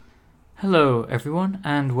Hello everyone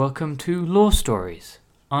and welcome to Law Stories.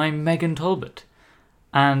 I'm Megan Talbot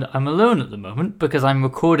and I'm alone at the moment because I'm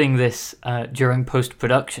recording this during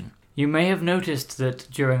post-production. You may have noticed that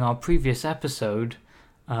during our previous episode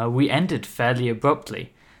we ended fairly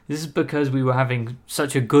abruptly. This is because we were having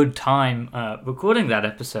such a good time recording that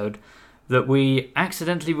episode that we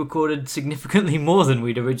accidentally recorded significantly more than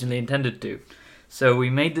we'd originally intended to. So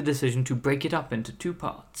we made the decision to break it up into two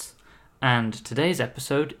parts. And today's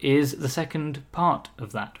episode is the second part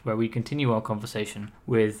of that, where we continue our conversation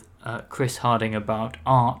with Chris Harding about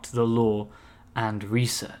art, the law, and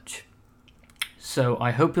research. So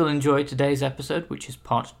I hope you'll enjoy today's episode, which is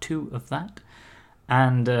part 2 of that.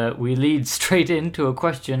 And we lead straight into a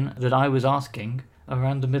question that I was asking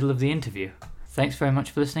around the middle of the interview. Thanks very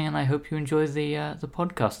much for listening, and I hope you enjoy the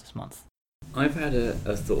podcast this month. I've had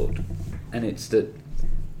a thought, and it's that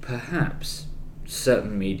perhaps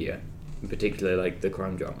certain media, in particular like the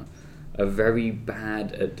crime drama, are very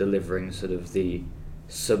bad at delivering sort of the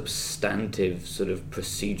substantive sort of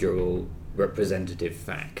procedural representative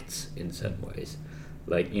facts in certain ways.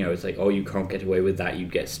 Like, you know, it's like, oh, you can't get away with that,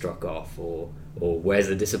 you'd get struck off, or where's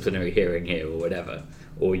the disciplinary hearing here, or whatever,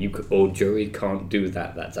 or jury can't do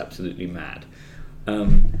that, that's absolutely mad.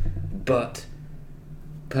 But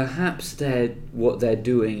perhaps what they're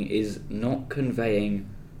doing is not conveying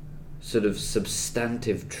sort of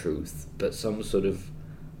substantive truth, but some sort of,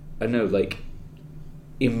 I don't know, like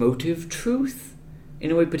emotive truth in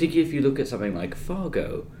a way. Particularly if you look at something like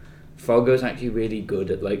Fargo. Fargo's actually really good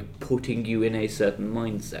at like putting you in a certain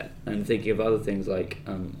mindset. And thinking of other things like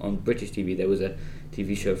on British TV, there was a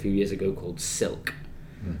TV show a few years ago called Silk.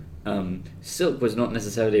 Silk was not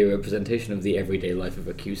necessarily a representation of the everyday life of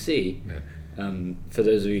a QC. Yeah. For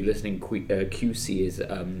those of you listening, QC is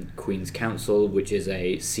Queen's Counsel, which is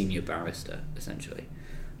a senior barrister, essentially.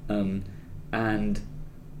 But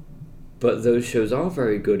those shows are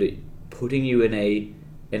very good at putting you in a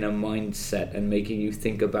mindset and making you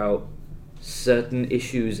think about certain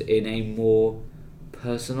issues in a more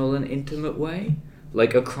personal and intimate way.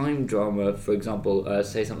 Like a crime drama, for example,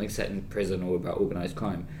 say something set in prison or about organised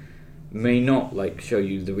crime, may not like show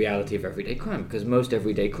you the reality of everyday crime, because most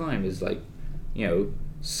everyday crime is like, you know,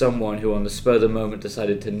 someone who on the spur of the moment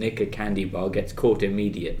decided to nick a candy bar gets caught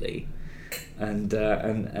immediately, and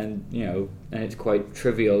you know, and it's quite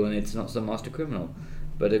trivial and it's not some master criminal.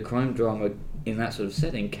 But a crime drama in that sort of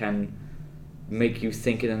setting can make you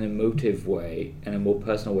think in an emotive way and a more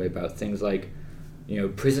personal way about things like, you know,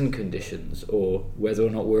 prison conditions, or whether or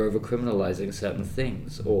not we're over-criminalizing certain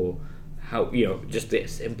things, or how, you know, just the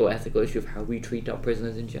simple ethical issue of how we treat our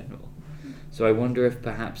prisoners in general. So I wonder if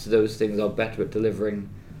perhaps those things are better at delivering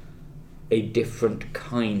a different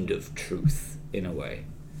kind of truth in a way.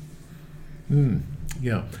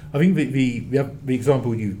 Yeah, I think the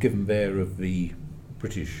example you've given there of the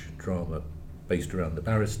British drama based around the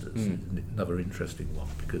barristers is another interesting one,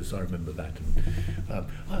 because I remember that, and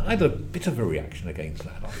I had a bit of a reaction against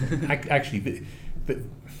that. I thought, actually, but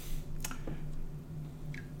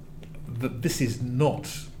this is not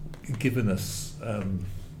given us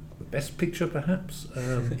the best picture, perhaps,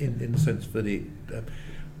 in the sense that it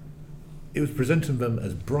was presenting them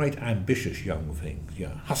as bright, ambitious young things,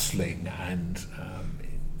 hustling, and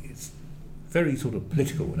it's very sort of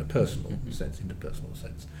political in a personal sense, interpersonal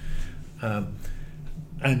sense, and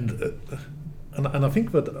I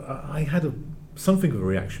think that I had something of a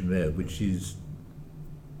reaction there, which is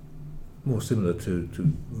more similar to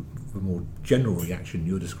the more general reaction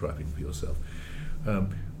you're describing for yourself,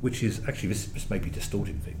 which is actually this may be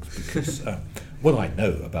distorting things, because what I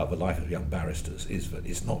know about the life of young barristers is that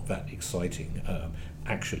it's not that exciting.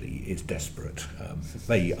 Actually, it's desperate.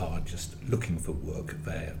 They are just looking for work.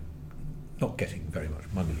 They're not getting very much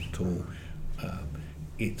money at all.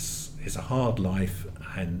 It's a hard life,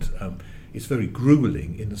 and it's very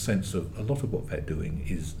grueling in the sense of a lot of what they're doing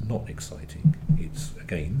is not exciting. It's,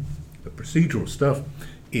 again, the procedural stuff.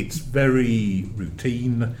 It's very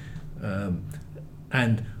routine.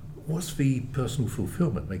 And what's the personal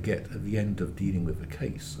fulfillment they get at the end of dealing with a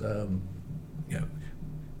case? You know,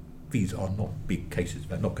 these are not big cases.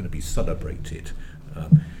 They're not going to be celebrated.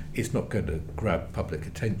 It's not going to grab public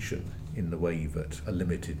attention in the way that a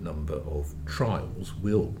limited number of trials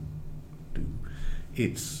will do.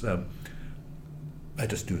 It's they're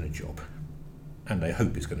just doing a job, and they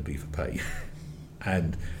hope it's going to be for pay.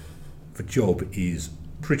 And the job is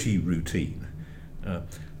pretty routine.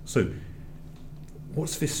 So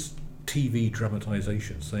what's this TV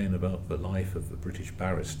dramatisation saying about the life of the British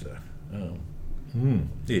barrister?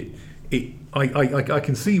 I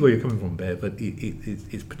can see where you're coming from there, but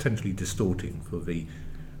it's potentially distorting for the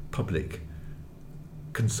public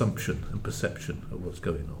consumption and perception of what's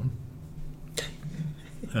going on.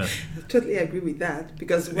 I totally agree with that,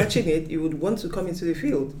 because watching it, you would want to come into the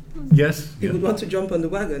field. Yes. You would want to jump on the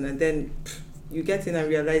wagon, and then you get in and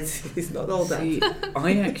realize it's not all that. See,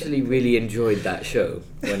 I actually really enjoyed that show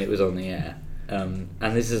when it was on the air. And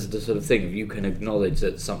this is the sort of thing, you can acknowledge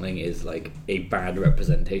that something is like a bad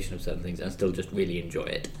representation of certain things and still just really enjoy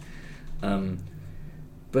it.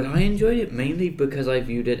 But I enjoyed it mainly because I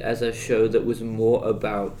viewed it as a show that was more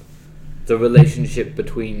about the relationship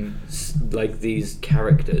between like these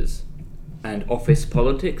characters and office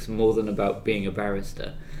politics more than about being a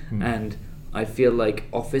barrister. And I feel like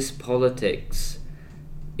office politics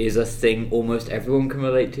is a thing almost everyone can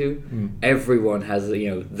relate to. Everyone has,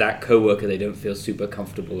 that coworker they don't feel super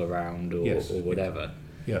comfortable around or whatever.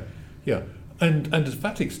 Yeah. And to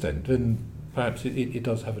that extent, then perhaps it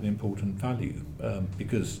does have an important value,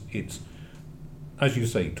 because it's, as you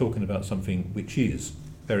say, talking about something which is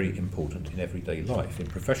very important in everyday life, in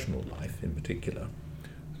professional life in particular,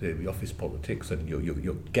 the office politics, and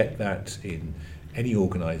you'll get that in any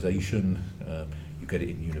organisation. You get it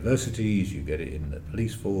in universities, you get it in the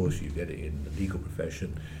police force, you get it in the legal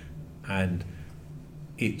profession, and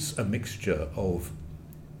it's a mixture of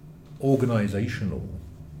organisational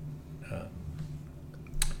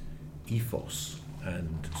ethos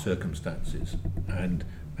and circumstances, and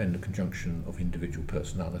then the conjunction of individual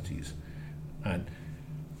personalities. And,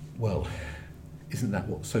 well, isn't that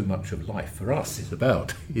what so much of life for us is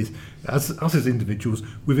about? Is us as individuals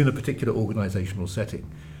within a particular organisational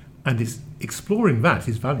setting, and it's exploring that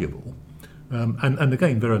is valuable. And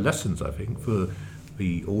again, there are lessons, I think, for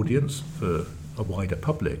the audience, for a wider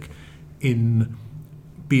public, in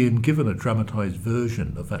being given a dramatised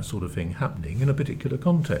version of that sort of thing happening in a particular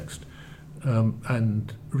context,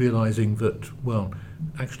 and realising that, well,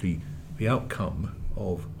 actually, the outcome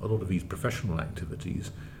of a lot of these professional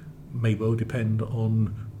activities may well depend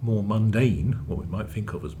on more mundane, what we might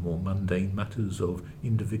think of as more mundane matters of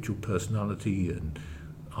individual personality and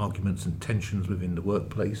arguments and tensions within the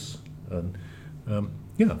workplace. And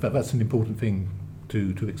that's an important thing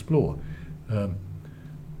to explore.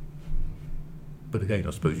 But again, I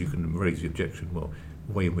suppose you can raise the objection, well,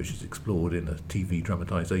 the way in which it's explored in a TV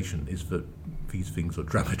dramatisation is that these things are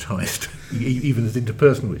dramatised, even as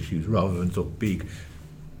interpersonal issues, rather than sort of big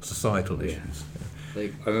societal issues.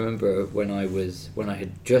 Like, I remember when I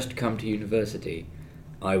had just come to university,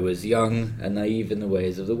 I was young and naive in the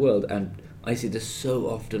ways of the world, and I see this so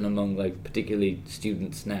often among, like, particularly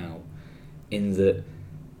students now, in that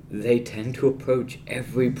they tend to approach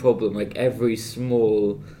every problem, like every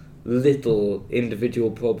small, little individual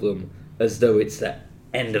problem, as though it's the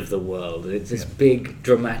end of the world. It's this big,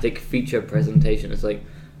 dramatic feature presentation. It's like,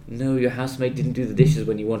 no, your housemate didn't do the dishes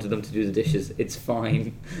when you wanted them to do the dishes. It's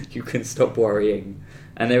fine. You can stop worrying.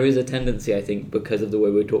 And there is a tendency, I think, because of the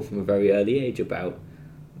way we're taught from a very early age about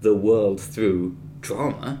the world through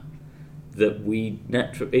drama, that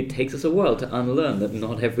it takes us a while to unlearn that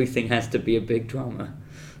not everything has to be a big drama.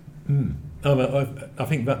 I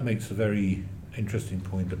think that makes a very interesting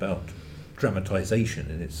point about dramatisation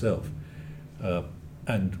in itself.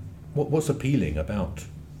 And what's appealing about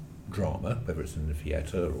drama, whether it's in the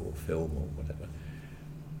theatre or film or whatever,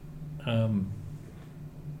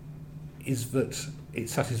 is that it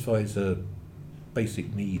satisfies a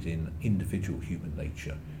basic need in individual human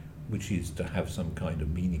nature, which is to have some kind of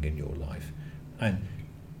meaning in your life. And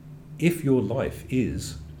if your life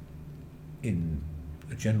is, in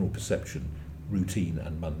a general perception, routine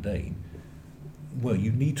and mundane, well,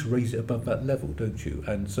 you need to raise it above that level, don't you?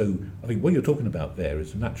 And so I think what you're talking about there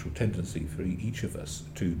is a natural tendency for each of us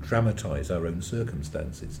to dramatise our own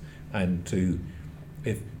circumstances, and to,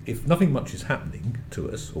 if nothing much is happening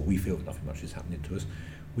to us, or we feel nothing much is happening to us,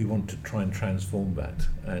 we want to try and transform that.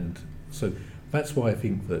 And so that's why I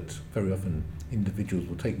think that very often individuals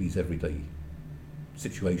will take these everyday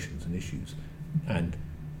situations and issues and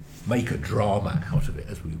make a drama out of it,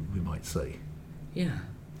 as we might say. Yeah.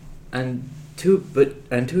 And to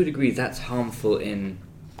a degree, that's harmful in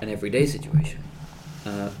an everyday situation.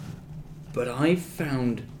 But I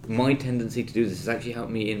found my tendency to do this has actually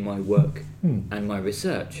helped me in my work and my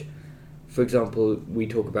research. For example, we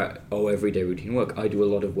talk about, everyday routine work. I do a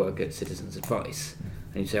lot of work at Citizens Advice.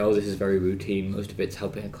 And you say, this is very routine. Most of it's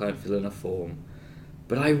helping a client fill in a form.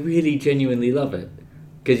 But I really genuinely love it,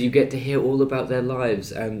 because you get to hear all about their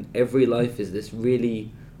lives, and every life is this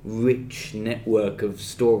really rich network of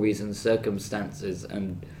stories and circumstances,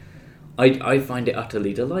 and I find it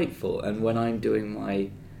utterly delightful. And when I'm doing my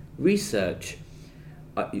research,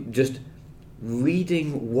 just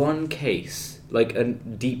reading one case, like a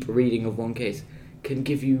deep reading of one case, can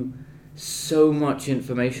give you so much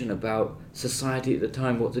information about society at the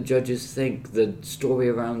time, what the judges think, the story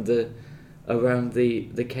around the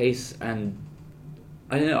case, and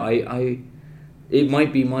I don't know, it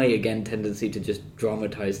might be my, again, tendency to just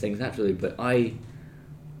dramatize things naturally, but I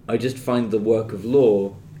just find the work of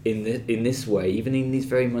law in this way, even in these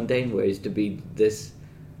very mundane ways, to be this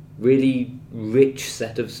really rich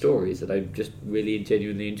set of stories that I just really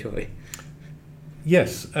genuinely enjoy.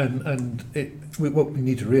 Yes, and what we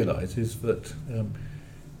need to realise is that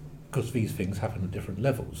because these things happen at different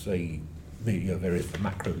levels, there is the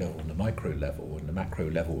macro level and the micro level, and the macro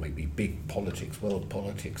level may be big politics, world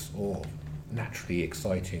politics, or naturally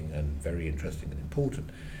exciting and very interesting and important.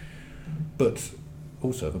 But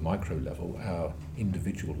also at the micro level, our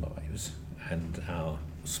individual lives and our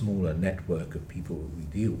smaller network of people that we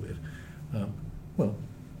deal with,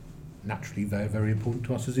 naturally they're very important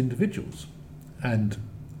to us as individuals. And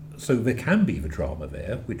so there can be the drama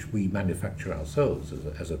there, which we manufacture ourselves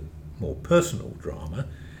as a more personal drama.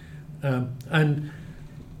 And,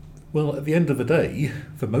 well, at the end of the day,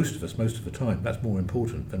 for most of us, most of the time, that's more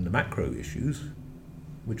important than the macro issues,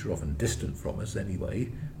 which are often distant from us anyway.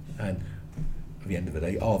 And at the end of the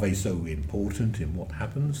day, are they so important in what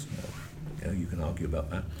happens? You can argue about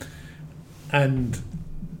that. And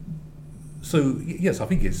so, yes, I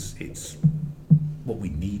think it's what we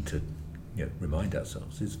need to remind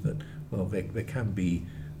ourselves is that, well, there can be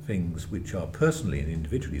things which are personally and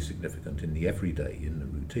individually significant in the everyday, in the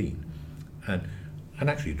routine, and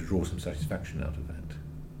actually to draw some satisfaction out of that.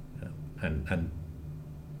 And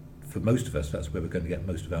for most of us, that's where we're going to get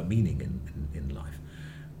most of our meaning in life.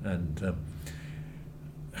 And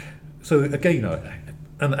so again,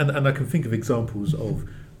 and I can think of examples of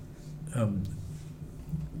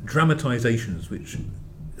dramatizations which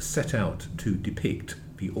set out to depict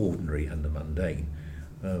the ordinary and the mundane.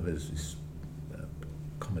 There's this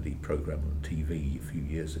comedy program on TV a few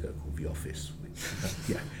years ago called The Office,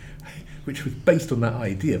 which was based on that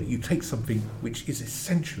idea that you take something which is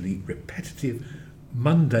essentially repetitive,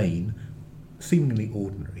 mundane, seemingly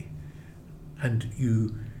ordinary, and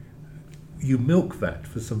you milk that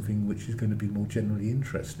for something which is going to be more generally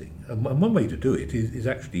interesting. And one way to do it is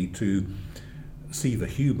actually to see the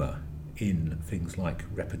humour in things like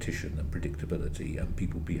repetition and predictability and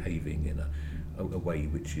people behaving in a way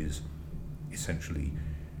which is essentially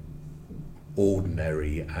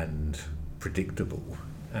ordinary and predictable.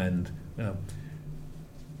 And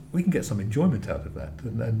we can get some enjoyment out of that,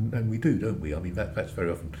 and we do, don't we? I mean, that's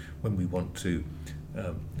very often when we want to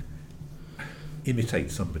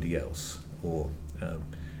imitate somebody else or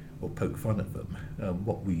poke fun at them.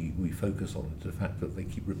 What we focus on is the fact that they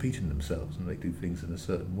keep repeating themselves and they do things in a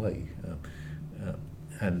certain way,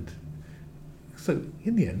 and so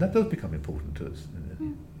in the end, that does become important to us.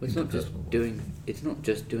 It's not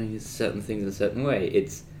just doing certain things in a certain way.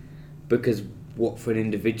 It's because what for an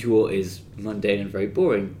individual is mundane and very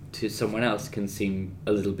boring to someone else can seem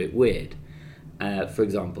a little bit weird. For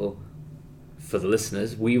example, for the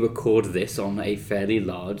listeners, we record this on a fairly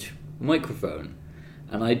large microphone,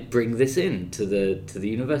 and I bring this in to the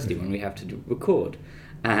university when we have to record.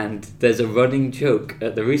 And there's a running joke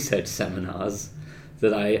at the research seminars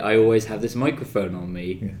that I always have this microphone on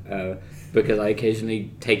me, because I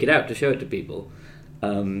occasionally take it out to show it to people.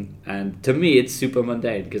 And to me, it's super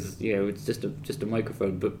mundane because it's just a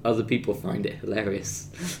microphone, but other people find it hilarious.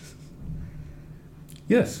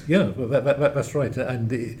 Yes, well, that's right,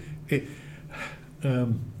 and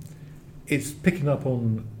it's picking up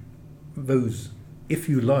on those, if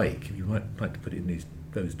you might like to put it in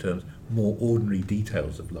those terms, more ordinary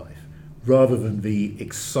details of life, rather than the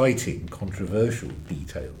exciting, controversial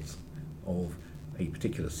details of a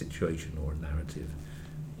particular situation or a narrative.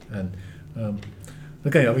 And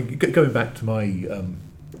again, I mean, going back to my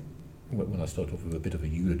when I started off with a bit of a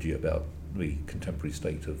eulogy about the contemporary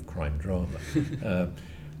state of crime drama,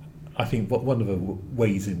 I think one of the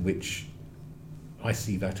ways in which I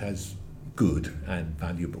see that as good and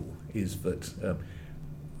valuable is that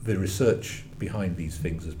the research behind these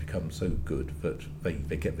things has become so good that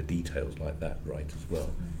they get the details like that right as well.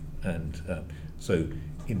 And so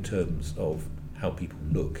in terms of how people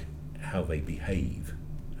look, how they behave,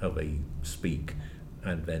 how they speak,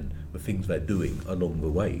 and then the things they're doing along the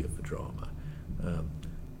way of the drama,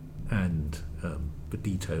 and the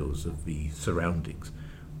details of the surroundings,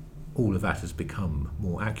 all of that has become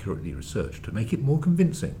more accurately researched to make it more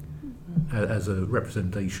convincing as a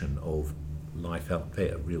representation of life out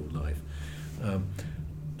there, real life.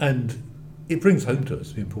 And it brings home to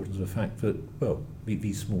us the importance of the fact that, well,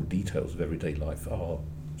 these small details of everyday life are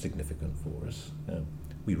significant for us.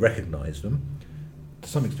 We recognise them, to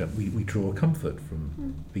some extent, we draw comfort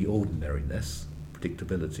from the ordinariness,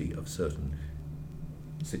 predictability of certain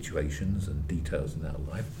situations and details in our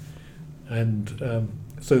life. And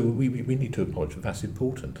so we need to acknowledge that that's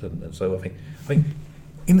important. And so I think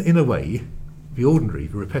in a way, the ordinary,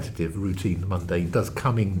 the repetitive, routine, the mundane does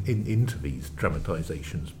come into these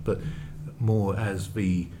dramatisations, but more as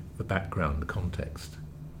the background, the context.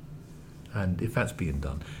 And if that's being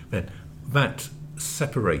done, then that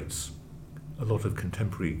separates a lot of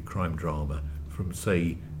contemporary crime drama from,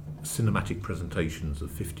 say, cinematic presentations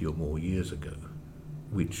of 50 or more years ago,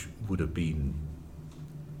 which would have been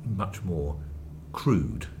much more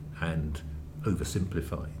crude and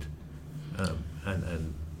oversimplified,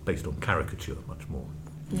 and based on caricature much more.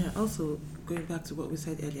 Yeah, also going back to what we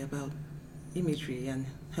said earlier about imagery and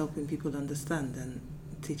helping people understand and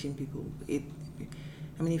teaching people. If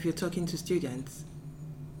you're talking to students,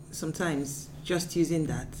 sometimes just using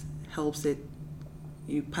that helps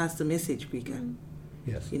you pass the message quicker.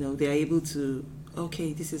 Yes. They're able to,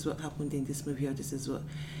 okay, this is what happened in this movie, or this is what...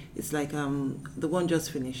 It's like the one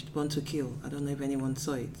just finished, Born to Kill. I don't know if anyone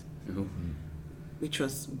saw it, which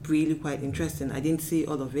was really quite interesting. I didn't see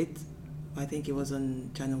all of it. I think it was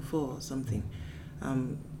on Channel 4 or something.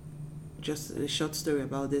 Just a short story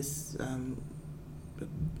about this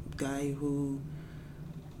guy who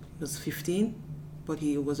was 15, but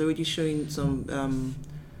he was already showing some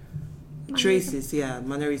traces,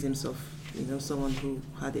 mannerisms of someone who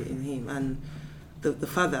had it in him. And the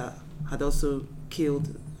father had also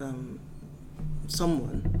killed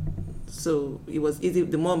someone. So it was easy.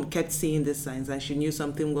 The mom kept seeing these signs, and she knew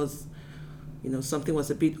something was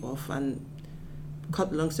a bit off. And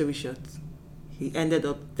cut long story short, he ended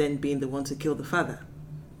up then being the one to kill the father.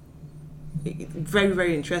 Very,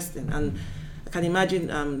 very interesting. And I can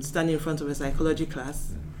imagine standing in front of a psychology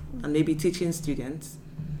class and maybe teaching students.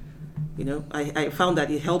 I found that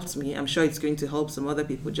it helped me. I'm sure it's going to help some other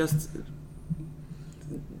people. Just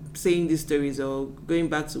saying these stories or going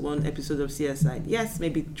back to one episode of CSI. Yes,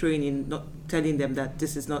 maybe throwing in, not telling them that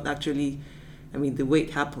this is not actually, the way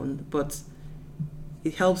it happened, but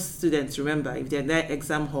it helps students remember if they're in their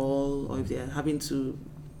exam hall or if they're having to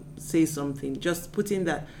say something, just throwing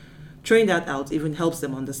that out even helps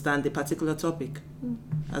them understand the particular topic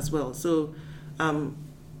as well. So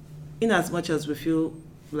in as much as we feel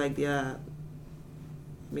like they are,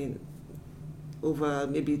 over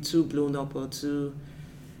maybe too blown up or too,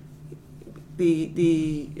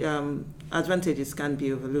 the advantages can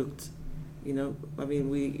be overlooked. We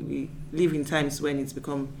live in times when it's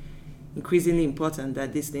become increasingly important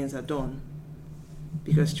that these things are done,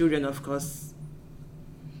 because children, of course,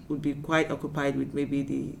 would be quite occupied with maybe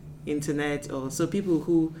the internet, or so people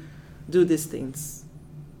who do these things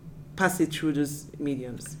pass it through those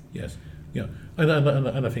mediums. Yes, yeah, and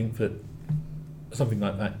I think that something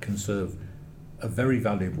like that can serve a very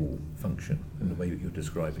valuable function in the way that you're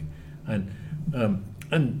describing, and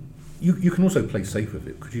you can also play safe with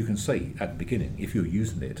it, because you can say at the beginning, if you're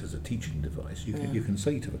using it as a teaching device, you can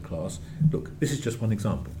say to the class, look, this is just one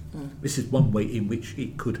example. This is one way in which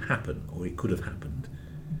it could happen, or it could have happened.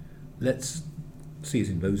 Let's see it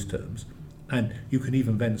in those terms. And you can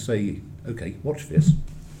even then say, okay, watch this.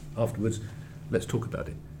 Afterwards, let's talk about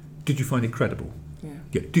it. Did you find it credible?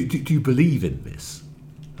 Yeah. Do you believe in this?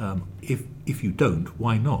 If you don't,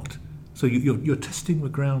 why not? So you're testing the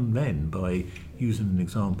ground then by using an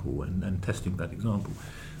example and testing that example.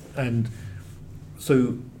 And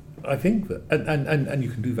so I think that, and you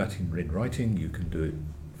can do that in writing, you can do it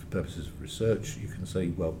for purposes of research. You can say,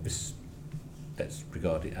 well, let's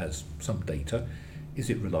regard it as some data. Is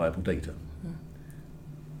it reliable data?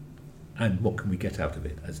 And what can we get out of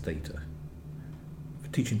it as data? For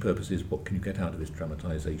teaching purposes, what can you get out of this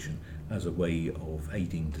dramatisation as a way of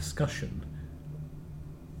aiding discussion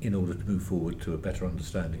in order to move forward to a better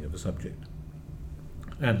understanding of a subject?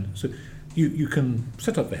 And so you can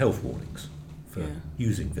set up the health warnings for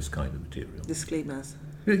using this kind of material. Disclaimers.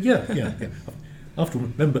 Yeah. After all,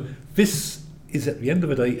 remember, this is at the end of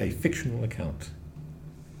the day a fictional account,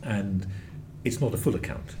 and it's not a full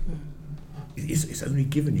account. It's only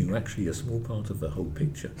given you actually a small part of the whole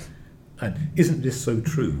picture. And isn't this so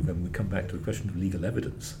true when we come back to the question of legal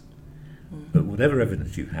evidence? But whatever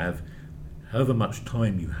evidence you have, however much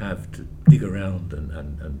time you have to dig around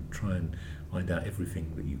and try and find out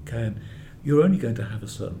everything that you can, you're only going to have a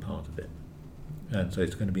certain part of it. And so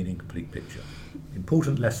it's going to be an incomplete picture.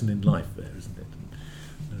 Important lesson in life there, isn't it?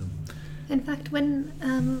 In fact, when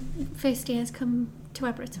first years come to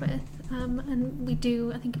Aberystwyth, and we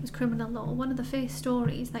do, I think it was criminal law, one of the first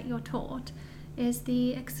stories that you're taught is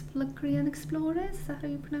the Spelunkian Explorers. Is that how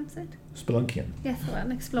you pronounce it? Spelunkian. Yes, the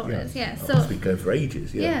one, Explorers, yeah. Oh, So that's been going for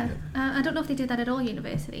ages, yeah. I don't know if they did that at all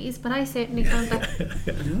universities, but I certainly found that...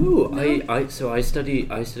 No, I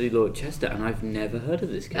study law at Chester, and I've never heard of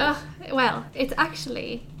this case. Well,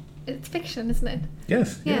 it's fiction, isn't it?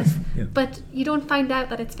 Yes. Yeah. But you don't find out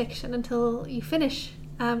that it's fiction until you finish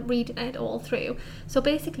reading it all through. So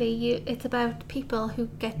basically, it's about people who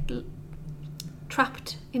get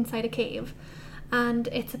trapped inside a cave, and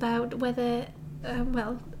it's about whether,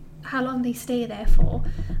 how long they stay there for.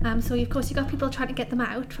 So of course you've got people trying to get them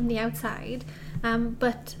out from the outside,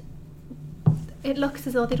 but it looks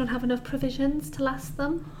as though they don't have enough provisions to last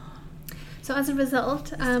them. So as a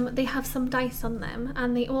result, they have some dice on them,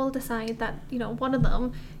 and they all decide that, one of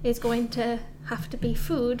them is going to have to be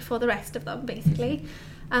food for the rest of them, basically.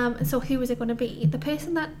 So who is it going to be? The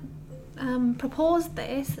person that proposed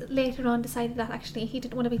this later on decided that actually he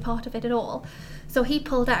didn't want to be part of it at all. So he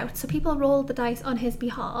pulled out. So people rolled the dice on his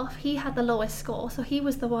behalf. He had the lowest score, so he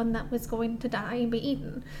was the one that was going to die and be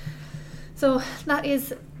eaten. So that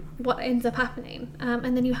is what ends up happening.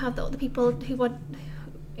 And then you have the people who were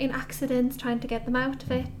in accidents trying to get them out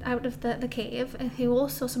of the cave, and who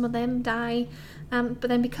also, some of them die. But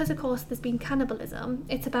then because of course there's been cannibalism,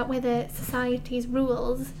 it's about whether society's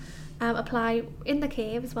rules apply in the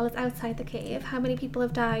cave as well as outside the cave. How many people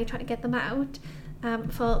have died trying to get them out,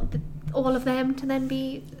 for all of them to then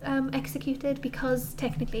be executed because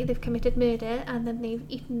technically they've committed murder and then they've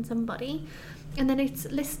eaten somebody. And then it's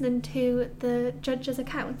listening to the judge's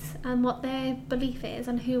accounts and what their belief is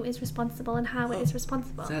and who is responsible and how it is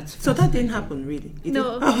responsible. So that didn't happen, really?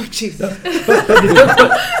 No. Oh, jeez.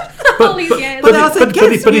 All these years. But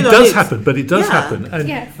it does happen. But it does happen. And,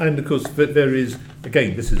 Yes. and of course, there is,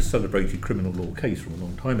 again, this is a celebrated criminal law case from a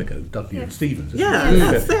long time ago, Dudley and Stevens. isn't Yeah, it?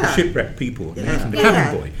 that's The fair. shipwrecked people and the Yeah.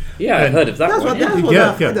 cabin boy. Yeah, I've heard of that That's one. what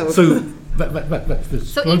Yeah. that- Yeah, I know. So that's the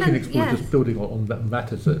So Spelunkian even- Explorer, yeah. just building on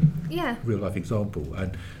that as a Yeah. real life example.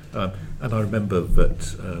 And I remember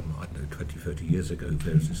that, I don't know, 20, 30 years ago,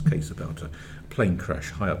 there was this case about a plane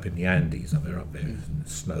crash high up in the Andes, and they're up there in the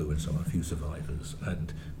snow and so on, a few survivors,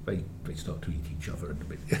 and they start to eat each other.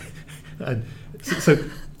 And so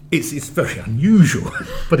it's very unusual,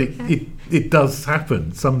 but it does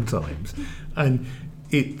happen sometimes. And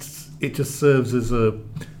it just serves as a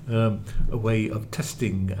way of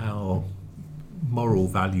testing our moral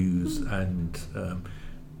values and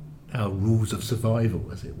our rules of survival,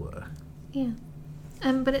 as it were. Yeah.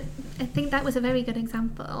 But I think that was a very good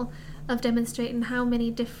example of demonstrating how many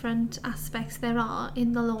different aspects there are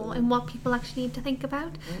in the law and what people actually need to think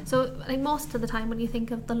about. So like most of the time when you think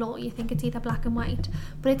of the law, you think it's either black and white,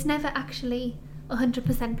 but it's never actually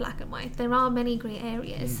 100% black and white. There are many grey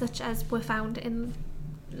areas, such as were found in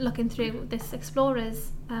looking through this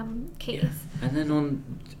explorer's case. Yeah. And then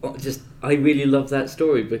I really love that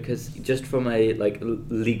story because just from a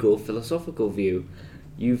legal philosophical view,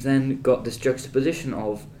 you've then got this juxtaposition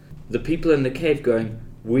of the people in the cave going,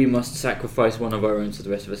 we must sacrifice one of our own so the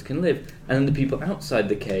rest of us can live, and then the people outside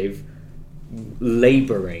the cave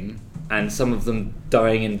labouring, and some of them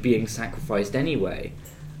dying and being sacrificed anyway.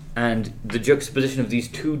 And the juxtaposition of these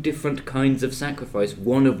two different kinds of sacrifice,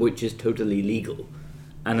 one of which is totally legal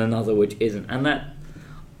and another which isn't, and that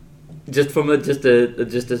just from a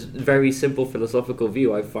very simple philosophical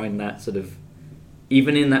view, I find that sort of,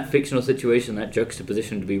 even in that fictional situation, that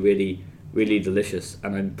juxtaposition to be really, really delicious.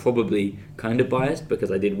 And I'm probably kind of biased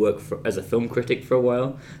because I did work as a film critic for a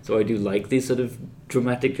while, so I do like these sort of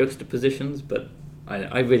dramatic juxtapositions. But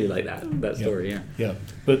I really like that story. Yeah. Yeah,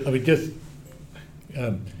 but I mean, just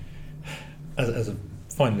as a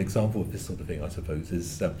final example of this sort of thing, I suppose,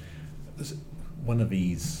 is one of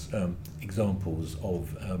these examples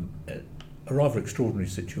of a rather extraordinary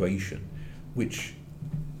situation, which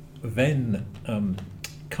then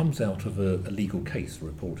comes out of a legal case, a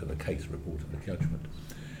report of a judgment,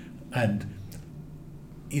 and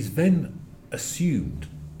is then assumed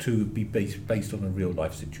to be based on a real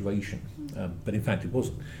life situation, but in fact it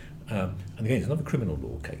wasn't. And again, it's another criminal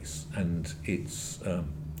law case, and it's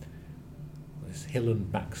Hill and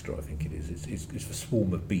Baxter, I think it is. It's the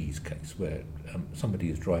Swarm of Bees case, where somebody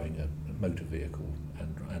is driving a motor vehicle,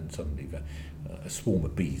 and suddenly a swarm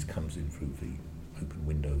of bees comes in through the open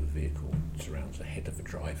window of the vehicle, surrounds the head of the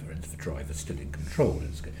driver, and the driver's still in control. And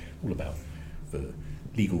it's all about the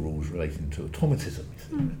legal rules relating to automatism.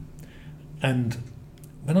 And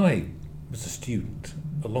when I was a student,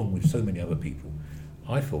 along with so many other people,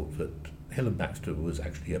 I thought that Hill and Baxter was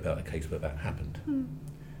actually about a case where that happened.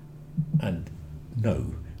 And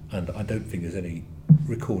no, and I don't think there's any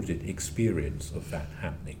recorded experience of that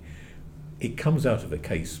happening. it comes out of a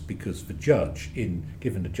case because the judge, in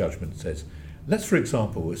giving the judgment, says, let's, for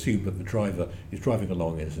example, assume that the driver is driving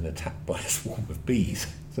along and is attacked by a swarm of bees.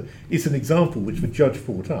 So it's an example which the judge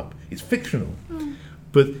thought up. It's fictional.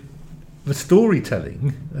 But the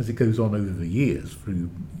storytelling, as it goes on over the years, through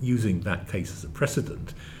using that case as a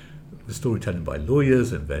precedent, the storytelling by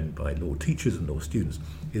lawyers and then by law teachers and law students,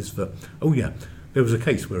 is that, oh yeah, there was a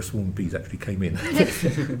case where a swarm of bees actually came in.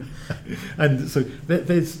 And so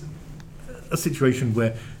there's a situation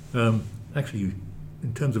where actually,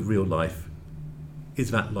 in terms of real life,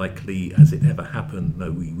 is that likely? Has it ever happened?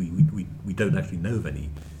 No, we don't actually know of any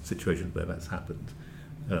situations where that's happened.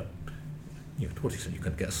 To what extent you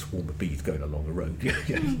can get a swarm of bees going along a road?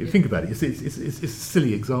 You think about it, it's a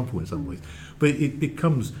silly example in some ways, but it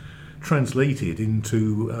becomes translated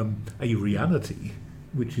into a reality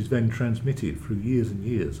which is then transmitted through years and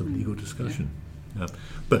years of legal discussion.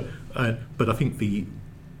 But I think the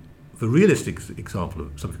realistic example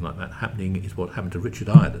of something like that happening is what happened to Richard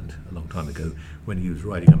Ireland a long time ago when he was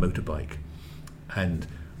riding a motorbike and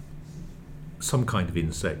some kind of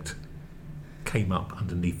insect came up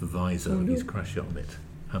underneath the visor of his crash helmet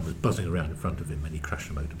and was buzzing around in front of him and he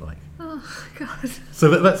crashed the motorbike. Oh, God. So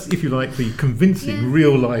that's, if you like, the convincing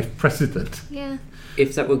real-life precedent. Yeah.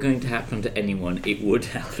 If that were going to happen to anyone, it would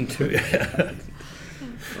happen to me.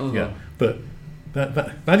 Yeah, but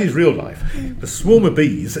that is real life. The swarm of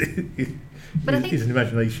bees But I think is an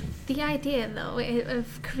imagination. The idea, though,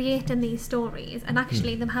 of creating these stories and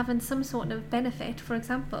actually them having some sort of benefit, for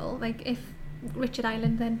example, like if Richard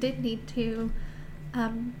Ireland then did need to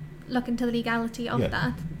look into the legality of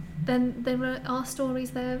that, then there are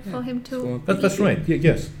stories there for him to... That's right,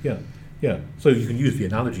 yes. So you can use the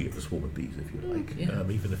analogy of the swarm of bees, if you like,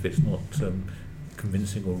 even if it's not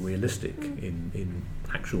convincing or realistic in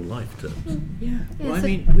actual life terms. Well, I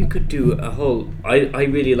mean, we could do a whole... I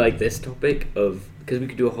really like this topic because we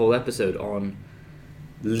could do a whole episode on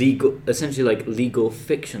essentially like legal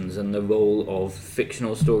fictions and the role of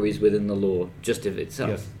fictional stories within the law just of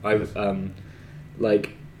itself.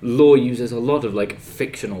 Like law uses a lot of like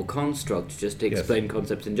fictional constructs just to explain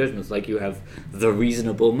concepts and judgments. Like you have the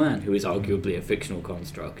reasonable man, who is arguably a fictional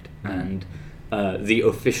construct, and the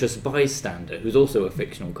officious bystander, who's also a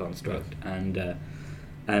fictional construct, and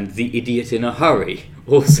the idiot in a hurry,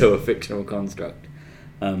 also a fictional construct.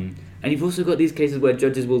 And you've also got these cases where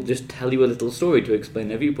judges will just tell you a little story to explain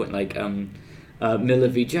their viewpoint, like Miller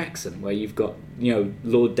v. Jackson, where you've got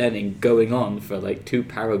Lord Denning going on for like 2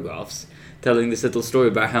 paragraphs telling this little story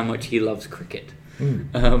about how much he loves cricket.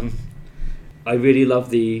 I really love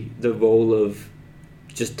the role of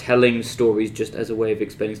just telling stories just as a way of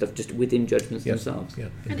explaining stuff just within judgments themselves.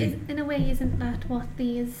 And in a way, isn't that what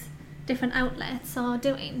these different outlets are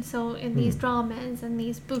doing? So in these dramas and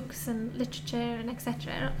these books and literature and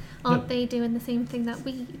etc., aren't they doing the same thing that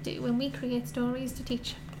we do when we create stories to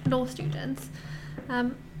teach law students, I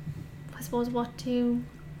suppose, what to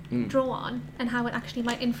draw on and how it actually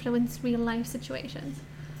might influence real life situations?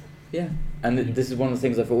 Yeah, and this is one of the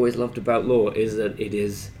things I've always loved about law, is that it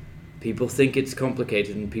is, people think it's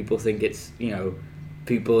complicated and people think it's,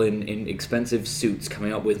 people in expensive suits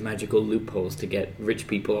coming up with magical loopholes to get rich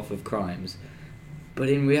people off of crimes. But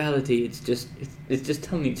in reality, it's just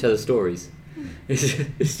telling each other stories.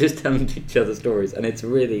 It's just telling each other stories, and it's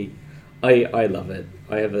really, I love it.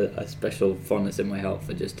 I have a special fondness in my heart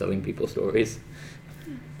for just telling people stories.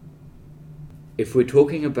 If we're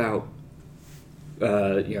talking about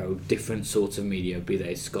different sorts of media, be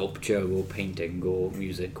they sculpture or painting or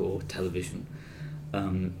music or television,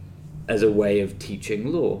 as a way of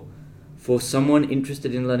teaching law, for someone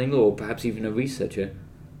interested in learning law, or perhaps even a researcher,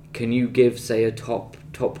 can you give, say, a top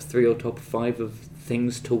 3 or top 5 of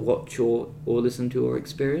things to watch or listen to or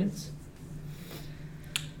experience?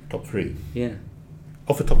 Top 3? Yeah.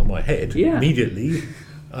 Off the top of my head, immediately,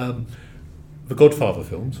 the Godfather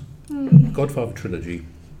films, the Godfather trilogy,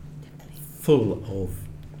 full of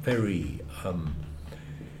very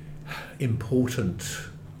important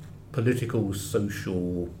political,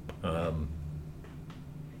 social,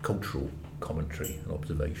 cultural commentary and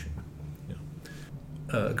observation.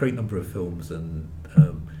 A great number of films and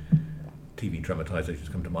TV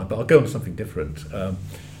dramatisations come to mind, but I'll go on to something different. A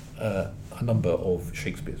number of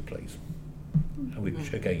Shakespeare's plays,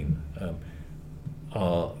 which again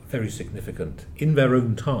are very significant in their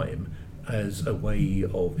own time as a way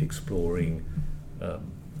of exploring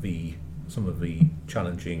some of the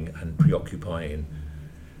challenging and preoccupying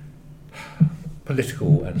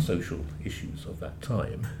political and social issues of that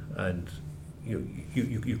time, and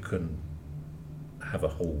you can have a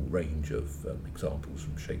whole range of examples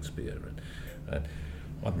from Shakespeare, and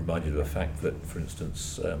I'm reminded of the fact that, for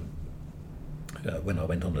instance, when I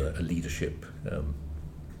went on a leadership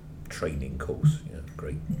training course.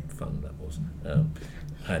 Great fun that was.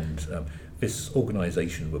 And this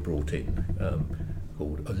organisation were brought in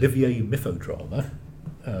called Olivier Mythodrama.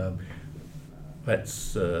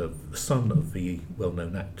 That's the son of the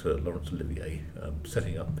well-known actor Laurence Olivier,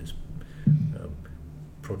 setting up this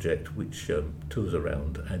project which tours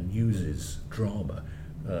around and uses drama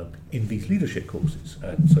in these leadership courses.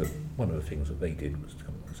 And so one of the things that they did was to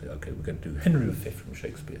come and say, okay, we're going to do Henry V from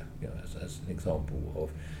Shakespeare, as an example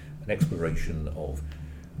of an exploration of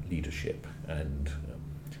leadership, and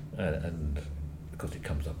because it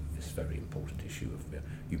comes up with this very important issue of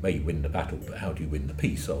you may win the battle, but how do you win the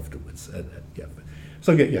peace afterwards?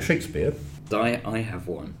 So Shakespeare. I have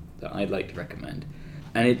one that I'd like to recommend,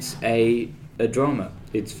 and it's a drama.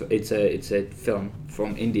 It's a film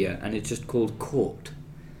from India, and it's just called Court,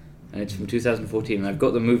 and it's from 2014. And I've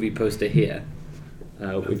got the movie poster here,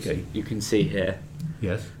 which you can see here.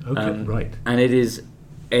 Yes. Okay. Right. And it is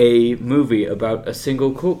a movie about a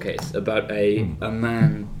single court case, about a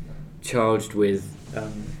man charged with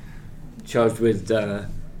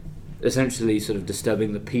essentially sort of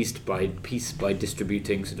disturbing the peace by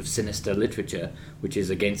distributing sort of sinister literature which is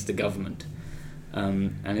against the government,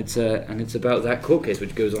 and it's about that court case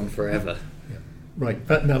which goes on forever. Yeah.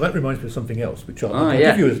 Right. Now that reminds me of something else, which I'll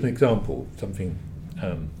give you as an example, something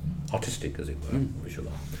artistic, as it were, visual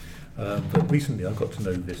art. But recently I got to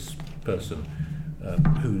know this person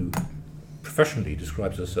who professionally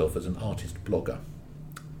describes herself as an artist blogger,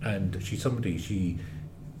 and she's somebody, she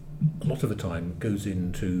a lot of the time goes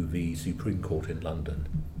into the Supreme Court in London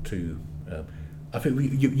to I think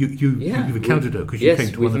you've encountered her because you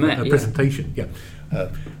came to one of her presentation.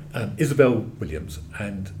 Isabel Williams,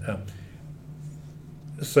 and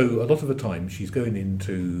so a lot of the time she's going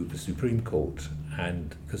into the Supreme Court,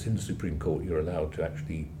 and because in the Supreme Court you're allowed to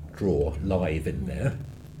actually draw live in there.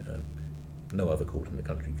 No other court in the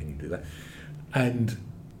country can you do that. And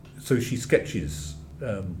so she sketches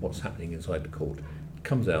what's happening inside the court,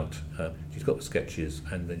 comes out, she's got the sketches,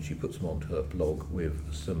 and then she puts them onto her blog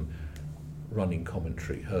with some running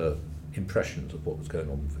commentary, her impressions of what was going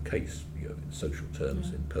on with the case, in social terms,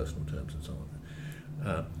 in personal terms, and so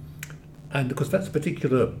on. And because that's a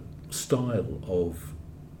particular style of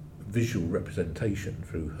visual representation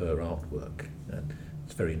through her artwork, and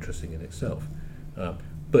it's very interesting in itself.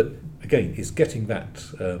 But again, it's getting that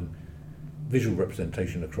visual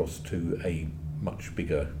representation across to a much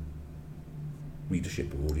bigger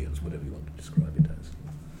readership or audience, whatever you want to describe it as.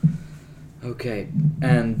 Okay,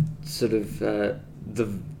 and sort of the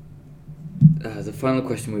final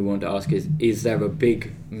question we want to ask is there a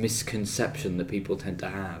big misconception that people tend to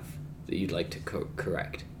have that you'd like to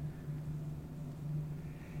correct?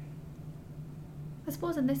 I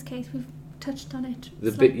suppose in this case we've touched on it.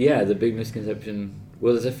 The big misconception.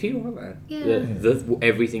 Well, there's a few, aren't there? Yeah.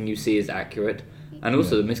 Everything you see is accurate, and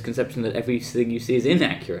also the misconception that everything you see is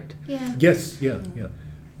inaccurate. Yeah. Yes. Yeah.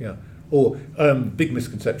 Or big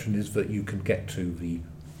misconception is that you can get to the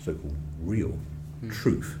so-called real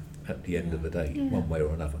truth at the end of the day, one way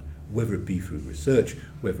or another, whether it be through research,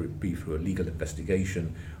 whether it be through a legal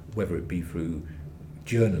investigation, whether it be through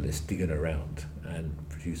journalists digging around and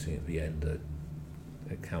producing at the end an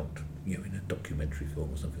account, in a documentary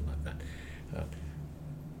film or something like that.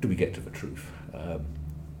 Do we get to the truth?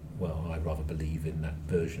 Well, I rather believe in that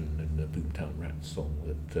version in the Boomtown Rats song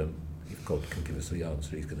that if God can give us the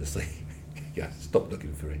answer, he's going to say, stop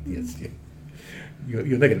looking for it. Yes,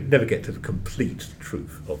 you'll never get to the complete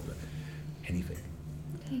truth of anything.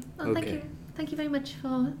 Okay. Well, thank you very much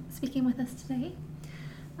for speaking with us today.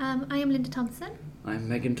 I am Linda Thompson. I'm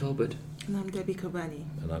Megan Talbot. And I'm Debbie Kobani.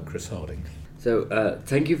 And I'm Chris Harding. So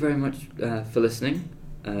thank you very much for listening.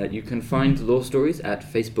 You can find Law Stories at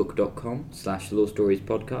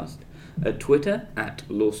facebook.com/lawstoriespodcast, at Twitter at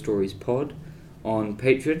lawstoriespod, on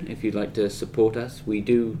Patreon if you'd like to support us. We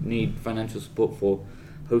do need financial support for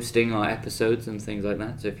hosting our episodes and things like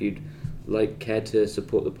that, so if you'd care to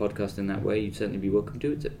support the podcast in that way, you'd certainly be welcome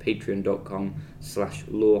to. It's at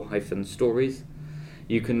patreon.com/law-stories.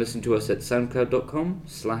 You can listen to us at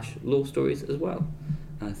soundcloud.com/lawstories as well.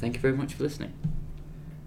 Thank you very much for listening.